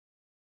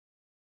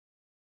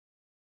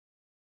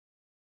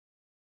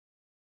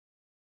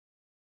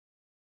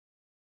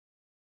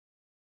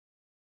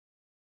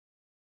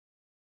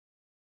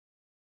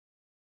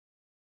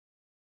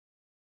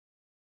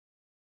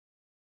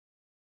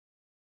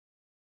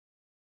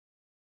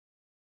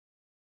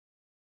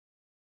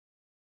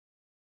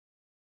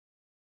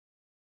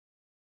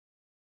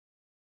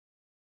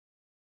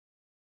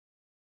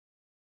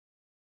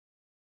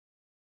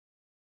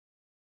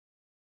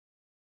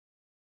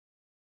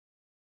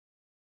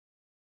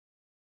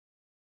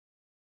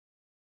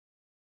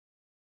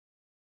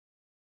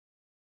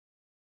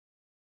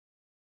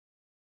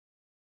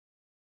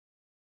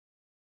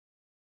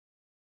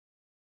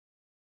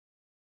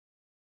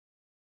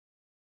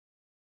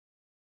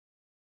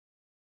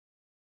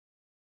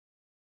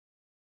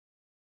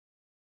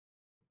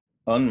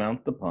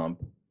Unmount the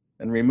pump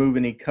and remove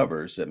any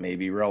covers that may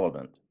be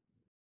relevant.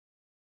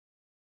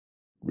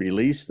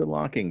 Release the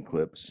locking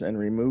clips and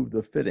remove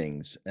the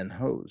fittings and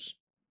hose.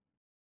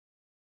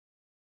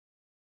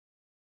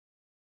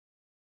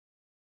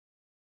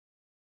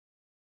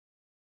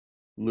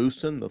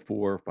 Loosen the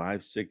 4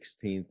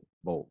 5/16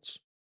 bolts.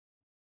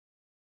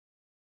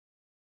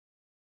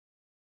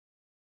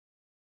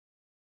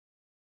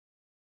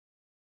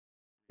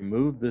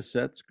 Remove the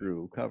set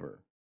screw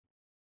cover.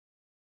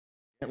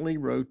 Gently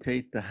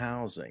rotate the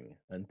housing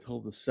until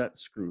the set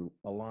screw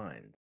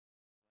aligns.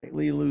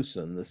 Lightly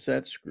loosen the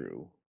set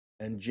screw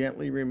and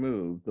gently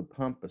remove the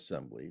pump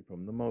assembly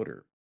from the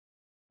motor.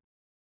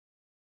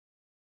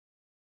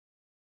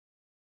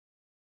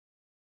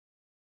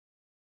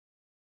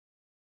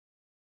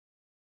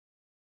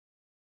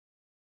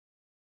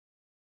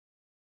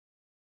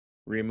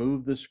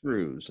 Remove the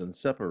screws and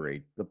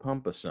separate the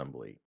pump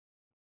assembly.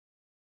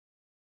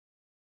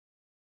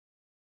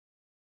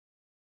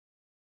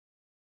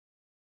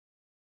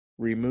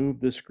 Remove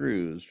the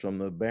screws from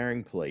the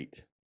bearing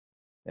plate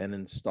and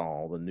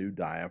install the new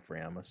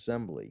diaphragm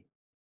assembly.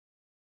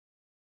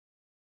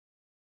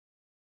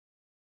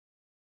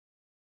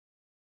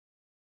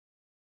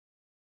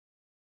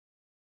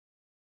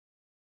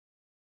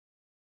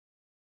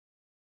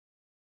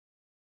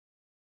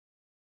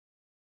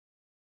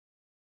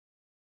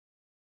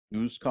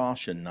 Use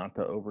caution not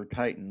to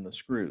over-tighten the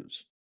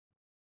screws.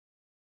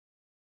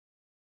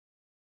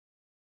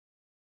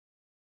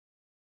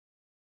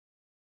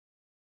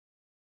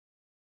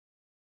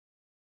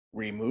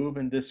 Remove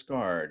and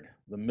discard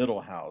the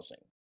middle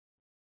housing.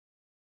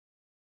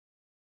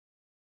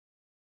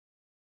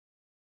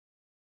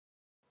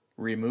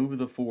 Remove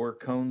the 4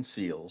 cone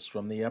seals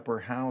from the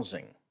upper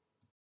housing.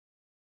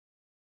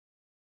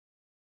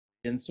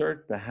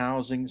 Insert the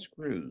housing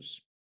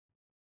screws.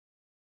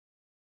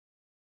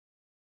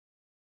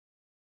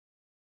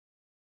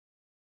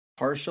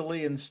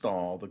 Partially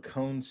install the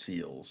cone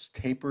seals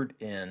tapered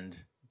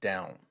end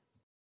down.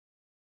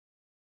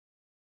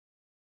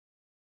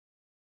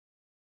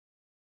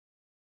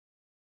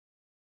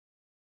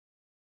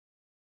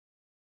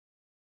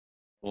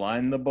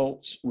 Align the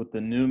bolts with the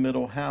new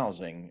middle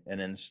housing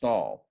and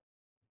install.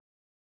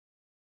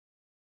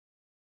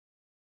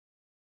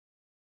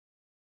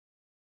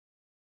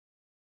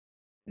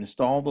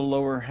 Install the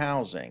lower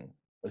housing,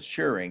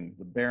 assuring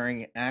the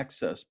bearing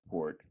access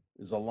port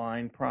is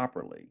aligned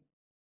properly.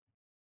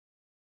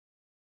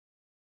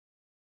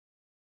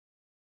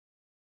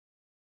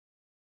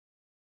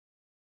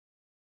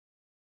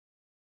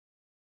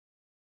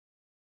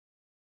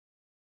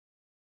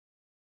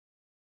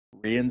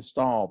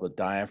 Reinstall the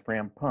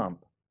diaphragm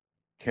pump,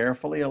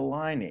 carefully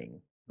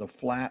aligning the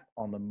flat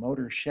on the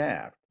motor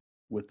shaft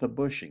with the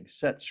bushing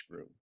set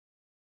screw.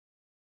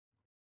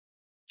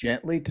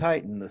 Gently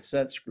tighten the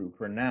set screw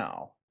for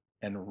now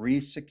and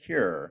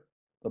re-secure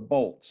the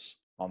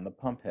bolts on the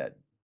pump head.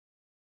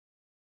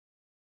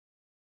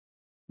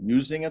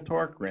 Using a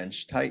torque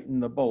wrench, tighten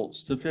the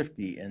bolts to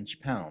 50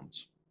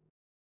 inch-pounds.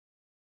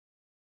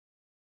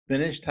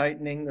 Finish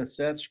tightening the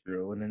set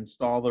screw and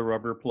install the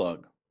rubber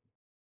plug.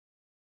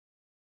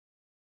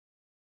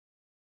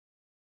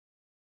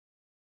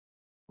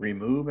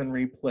 Remove and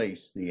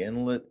replace the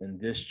inlet and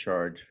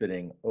discharge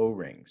fitting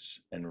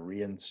O-rings and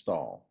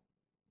reinstall.